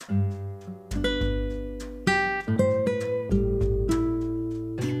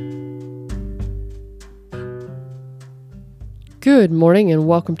Good morning and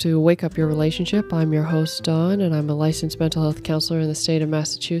welcome to Wake Up Your Relationship. I'm your host, Dawn, and I'm a licensed mental health counselor in the state of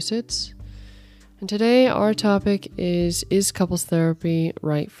Massachusetts. And today our topic is couples therapy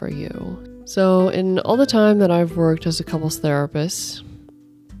right for you? So in all the time that I've worked as a couples therapist,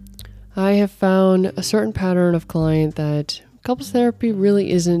 I have found a certain pattern of client that couples therapy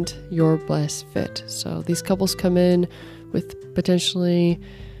really isn't your best fit. So these couples come in with potentially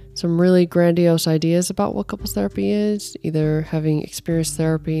some really grandiose ideas about what couples therapy is, either having experienced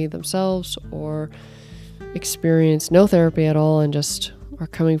therapy themselves or experienced no therapy at all and just are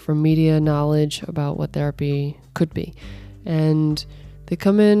coming from media knowledge about what therapy could be. And they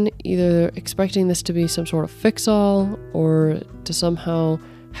come in either expecting this to be some sort of fix-all or to somehow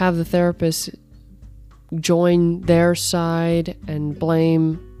have the therapist join their side and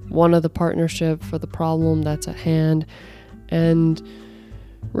blame one of the partnership for the problem that's at hand. And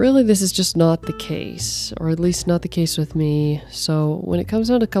really, this is just not the case, or at least not the case with me. So when it comes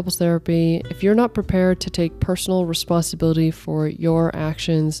down to couples therapy, if you're not prepared to take personal responsibility for your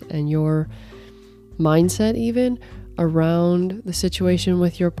actions and your mindset even around the situation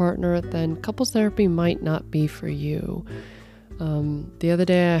with your partner, then couples therapy might not be for you. The other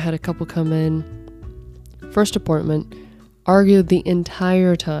day I had a couple come in, first appointment, argued the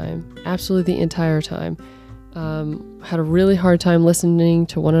entire time, absolutely the entire time. Had a really hard time listening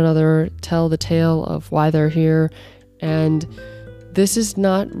to one another tell the tale of why they're here, and this is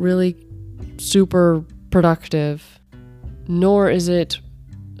not really super productive, nor is it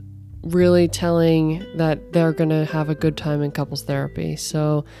really telling that they're gonna have a good time in couples therapy.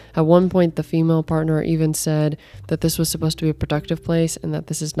 So at one point the female partner even said that this was supposed to be a productive place and that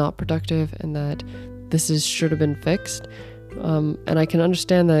this is not productive and that this should have been fixed. And I can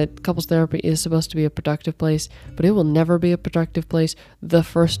understand that couples therapy is supposed to be a productive place, but it will never be a productive place the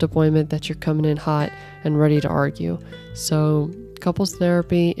first appointment that you're coming in hot and ready to argue. So couples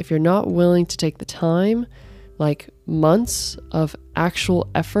therapy, if you're not willing to take the time, like months of actual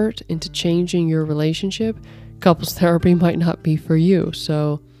effort into changing your relationship, couples therapy might not be for you.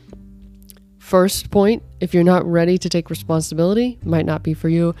 So first point, if you're not ready to take responsibility, might not be for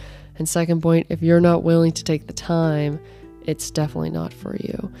you. And second point, if you're not willing to take the time, it's definitely not for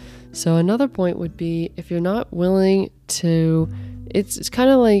you. So another point would be if you're not willing to, it's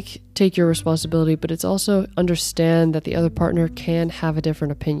kind of like take your responsibility, but it's also understand that the other partner can have a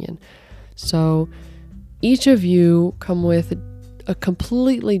different opinion. So each of you come with a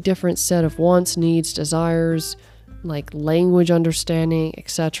completely different set of wants, needs, desires, like language understanding,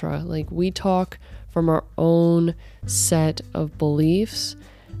 etc. Like we talk from our own set of beliefs,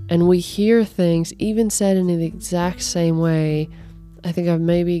 and we hear things even said in the exact same way. I think I've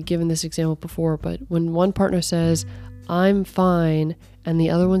maybe given this example before, but when one partner says, "I'm fine," and the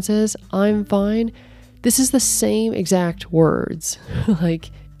other one says, "I'm fine," this is the same exact words,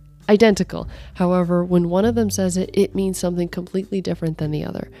 like identical. However, when one of them says it, it means something completely different than the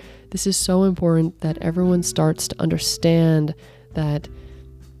other. This is so important that everyone starts to understand that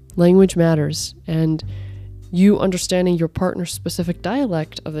language matters, and you understanding your partner's specific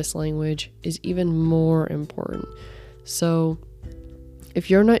dialect of this language is even more important. So if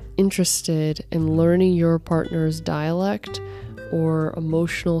you're not interested in learning your partner's dialect or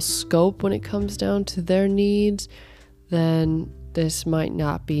emotional scope when it comes down to their needs, then this might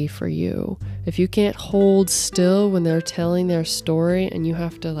not be for you. If you can't hold still when they're telling their story and you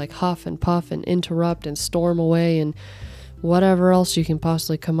have to like huff and puff and interrupt and storm away and whatever else you can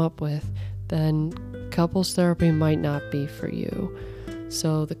possibly come up with, then couples therapy might not be for you.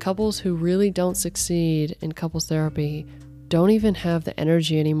 So the couples who really don't succeed in couples therapy don't even have the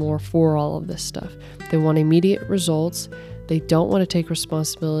energy anymore for all of this stuff. They want immediate results, they don't want to take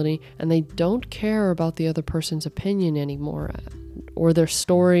responsibility, and they don't care about the other person's opinion anymore, or their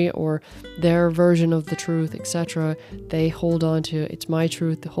story, or their version of the truth, etc. They hold on to, it's my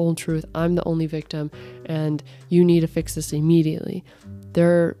truth, the whole truth, I'm the only victim, and you need to fix this immediately.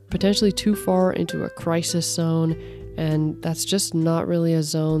 They're potentially too far into a crisis zone, and that's just not really a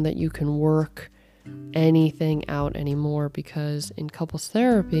zone that you can work anything out anymore, because in couples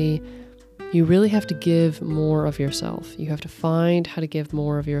therapy, you really have to give more of yourself. You have to find how to give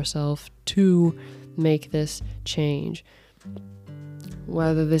more of yourself to make this change.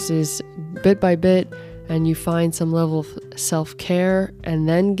 Whether this is bit by bit and you find some level of self-care and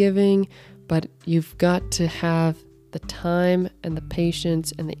then giving, but you've got to have the time and the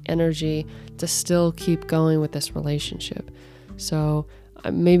patience and the energy to still keep going with this relationship. So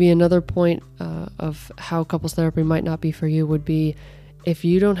maybe another point of how couples therapy might not be for you would be if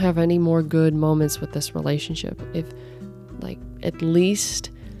you don't have any more good moments with this relationship, if like at least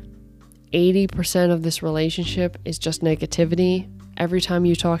 80% of this relationship is just negativity. Every time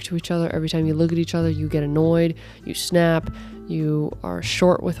you talk to each other, every time you look at each other, you get annoyed, you snap, you are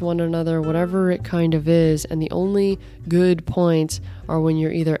short with one another, whatever it kind of is. And the only good points are when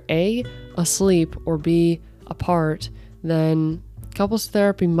you're either A, asleep, or B, apart. Then couples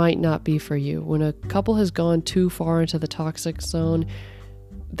therapy might not be for you. When a couple has gone too far into the toxic zone,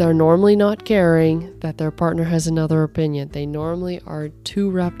 they're normally not caring that their partner has another opinion. They normally are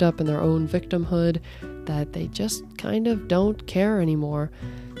too wrapped up in their own victimhood that they just kind of don't care anymore.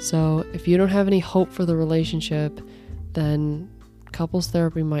 So if you don't have any hope for the relationship, then couples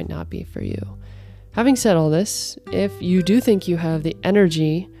therapy might not be for you. Having said all this, if you do think you have the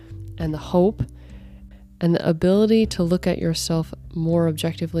energy and the hope and the ability to look at yourself more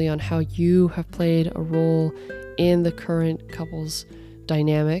objectively on how you have played a role in the current couples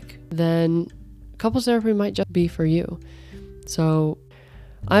dynamic, then couples therapy might just be for you. So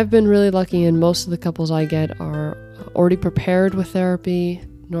I've been really lucky, and most of the couples I get are already prepared with therapy,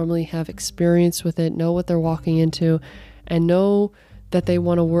 normally have experience with it, know what they're walking into, and know that they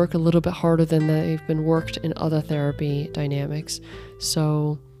want to work a little bit harder than they've been worked in other therapy dynamics.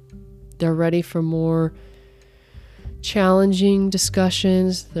 So they're ready for more challenging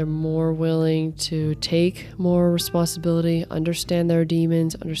discussions. They're more willing to take more responsibility, understand their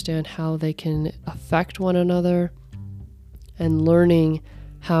demons, understand how they can affect one another, and learning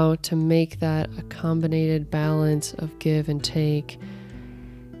how to make that a combinated balance of give and take.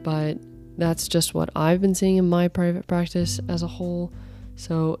 But that's just what I've been seeing in my private practice as a whole.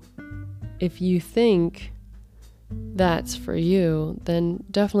 So if you think that's for you, then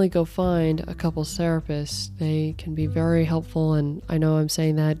definitely go find a couples therapist. They can be very helpful, and I know I'm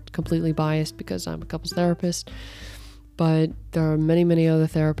saying that completely biased because I'm a couples therapist, but there are many, many other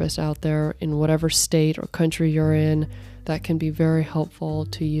therapists out there in whatever state or country you're in that can be very helpful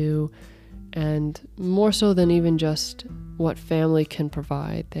to you, and more so than even just what family can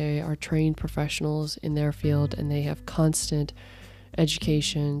provide. They are trained professionals in their field, and they have constant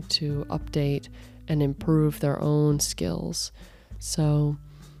education to update and improve their own skills. So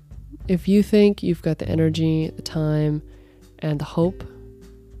if you think you've got the energy, the time, and the hope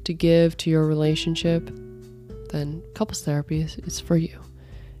to give to your relationship, then couples therapy is for you.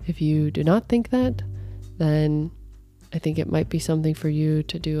 If you do not think that, then I think it might be something for you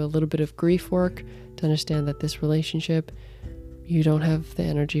to do a little bit of grief work to understand that this relationship you don't have the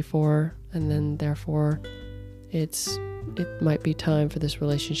energy for, and then therefore it might be time for this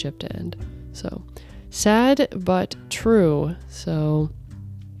relationship to end. So sad but true. So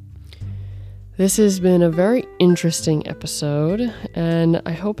this has been a very interesting episode, and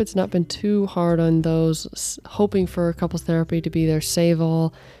I hope it's not been too hard on those hoping for couples therapy to be their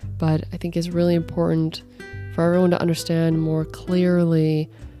save-all, but I think it's really important for everyone to understand more clearly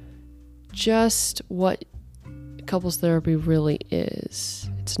just what couples therapy really is.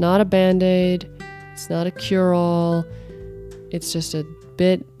 It's not a band-aid, it's not a cure-all, it's just a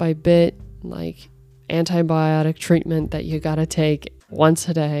bit by bit, like, antibiotic treatment that you gotta take once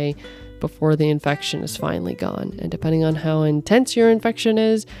a day before the infection is finally gone. And depending on how intense your infection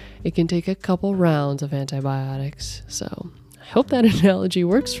is, it can take a couple rounds of antibiotics. So I hope that analogy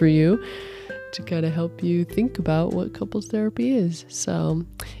works for you to kind of help you think about what couples therapy is. So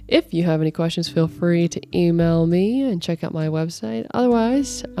if you have any questions, feel free to email me and check out my website.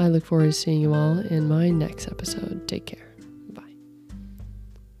 Otherwise, I look forward to seeing you all in my next episode. Take care.